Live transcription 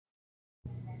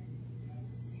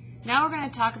Now we're going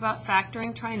to talk about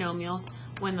factoring trinomials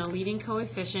when the leading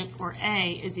coefficient, or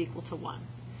a, is equal to 1.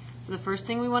 So the first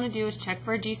thing we want to do is check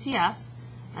for a GCF,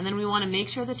 and then we want to make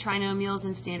sure the trinomial is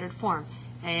in standard form,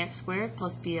 ax squared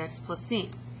plus bx plus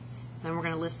c. Then we're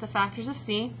going to list the factors of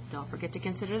c. Don't forget to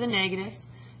consider the negatives.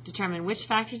 Determine which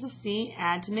factors of c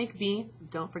add to make b.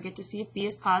 Don't forget to see if b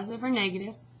is positive or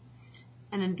negative.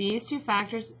 And then these two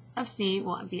factors of c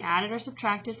will be added or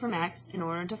subtracted from x in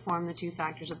order to form the two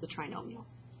factors of the trinomial.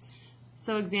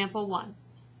 So example 1,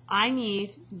 I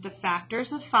need the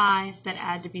factors of 5 that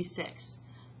add to be 6.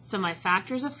 So my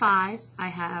factors of 5, I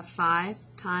have 5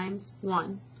 times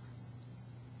 1,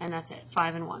 and that's it,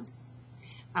 5 and 1.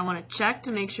 I want to check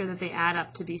to make sure that they add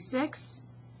up to be 6,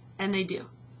 and they do.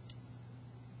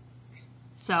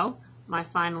 So my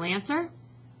final answer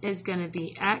is going to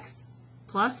be x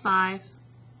plus 5,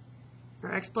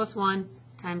 or x plus 1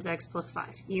 times x plus 5.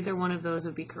 Either one of those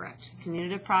would be correct.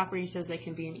 Commutative property says they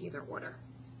can be in either order.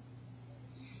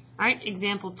 All right,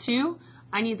 example 2,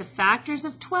 I need the factors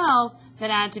of 12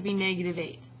 that add to be negative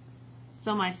 8.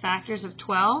 So my factors of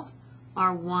 12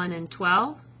 are 1 and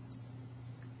 12.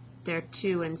 They're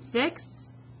 2 and 6.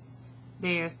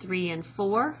 They are 3 and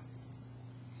 4.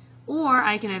 Or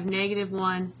I can have negative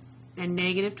 1 and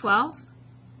negative 12,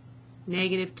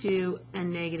 negative 2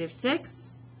 and negative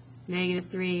 6, negative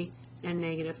 3 and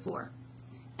negative 4.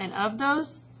 And of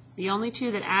those, the only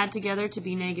two that add together to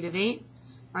be negative 8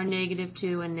 are negative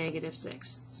 2 and negative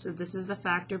 6. So this is the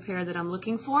factor pair that I'm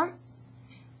looking for.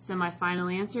 So my final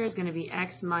answer is going to be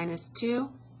x minus 2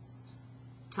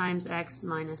 times x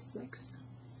minus 6.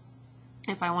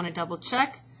 If I want to double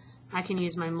check, I can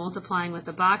use my multiplying with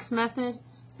the box method.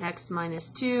 X minus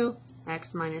 2,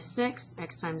 x minus 6,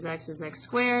 x times x is x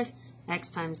squared, x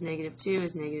times negative 2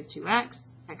 is negative 2x,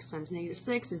 x times negative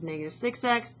 6 is negative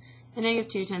 6x, and negative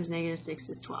 2 times negative 6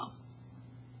 is 12.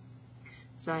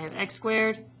 So I have x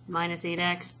squared minus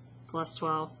 8x plus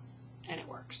 12, and it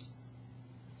works.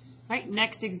 All right,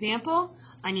 next example,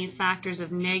 I need factors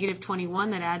of negative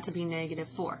 21 that add to be negative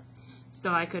 4.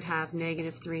 So I could have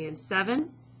negative 3 and 7,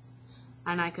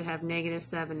 and I could have negative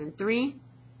 7 and 3,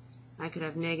 I could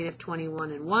have negative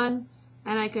 21 and 1,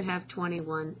 and I could have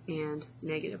 21 and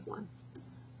negative 1.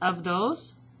 Of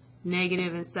those,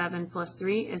 negative and 7 plus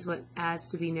 3 is what adds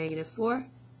to be negative 4,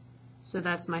 so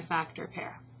that's my factor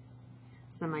pair.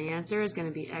 So my answer is going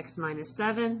to be x minus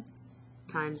 7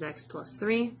 times x plus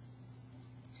 3,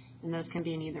 and those can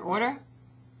be in either order.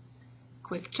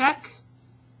 Quick check.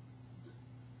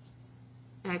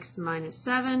 X minus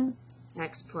 7,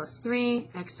 x plus 3,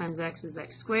 x times x is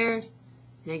x squared,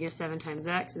 negative 7 times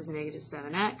x is negative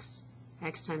 7x,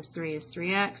 x times 3 is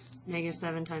 3x, negative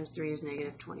 7 times 3 is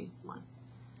negative 21.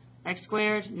 X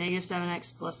squared, negative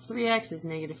 7x plus 3x is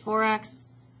negative 4x,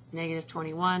 negative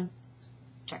 21,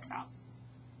 checks out.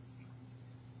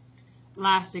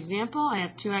 Last example, I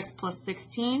have 2x plus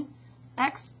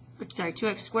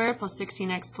 2x squared plus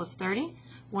 16x plus 30. I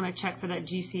want to check for that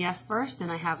GCF first,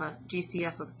 and I have a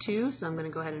GCF of 2, so I'm going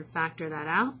to go ahead and factor that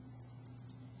out.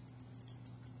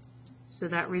 So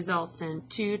that results in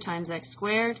 2 times x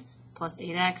squared plus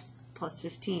 8x plus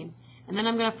 15. And then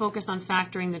I'm going to focus on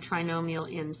factoring the trinomial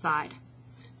inside.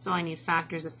 So I need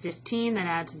factors of 15 that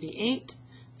add to be 8.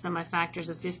 So my factors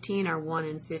of 15 are 1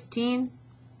 and 15,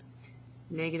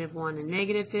 negative 1 and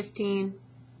negative 15,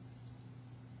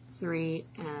 3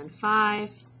 and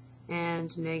 5,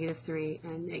 and negative 3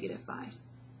 and negative 5.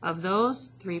 Of those,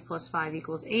 3 plus 5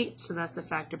 equals 8, so that's the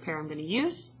factor pair I'm going to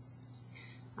use.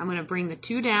 I'm going to bring the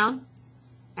 2 down,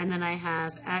 and then I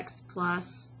have x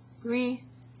plus 3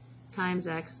 times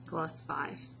x plus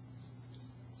 5.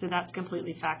 So that's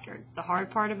completely factored. The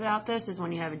hard part about this is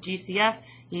when you have a GCF,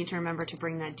 you need to remember to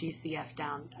bring that GCF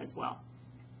down as well.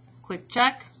 Quick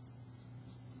check.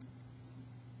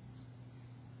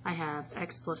 I have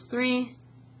x plus 3,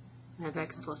 I have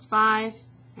x plus 5,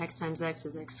 x times x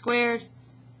is x squared,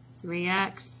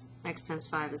 3x, x times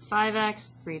 5 is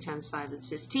 5x, 3 times 5 is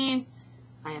 15.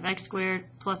 I have x squared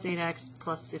plus 8x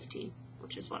plus 15,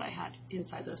 which is what I had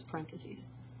inside those parentheses.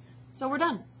 So we're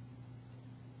done.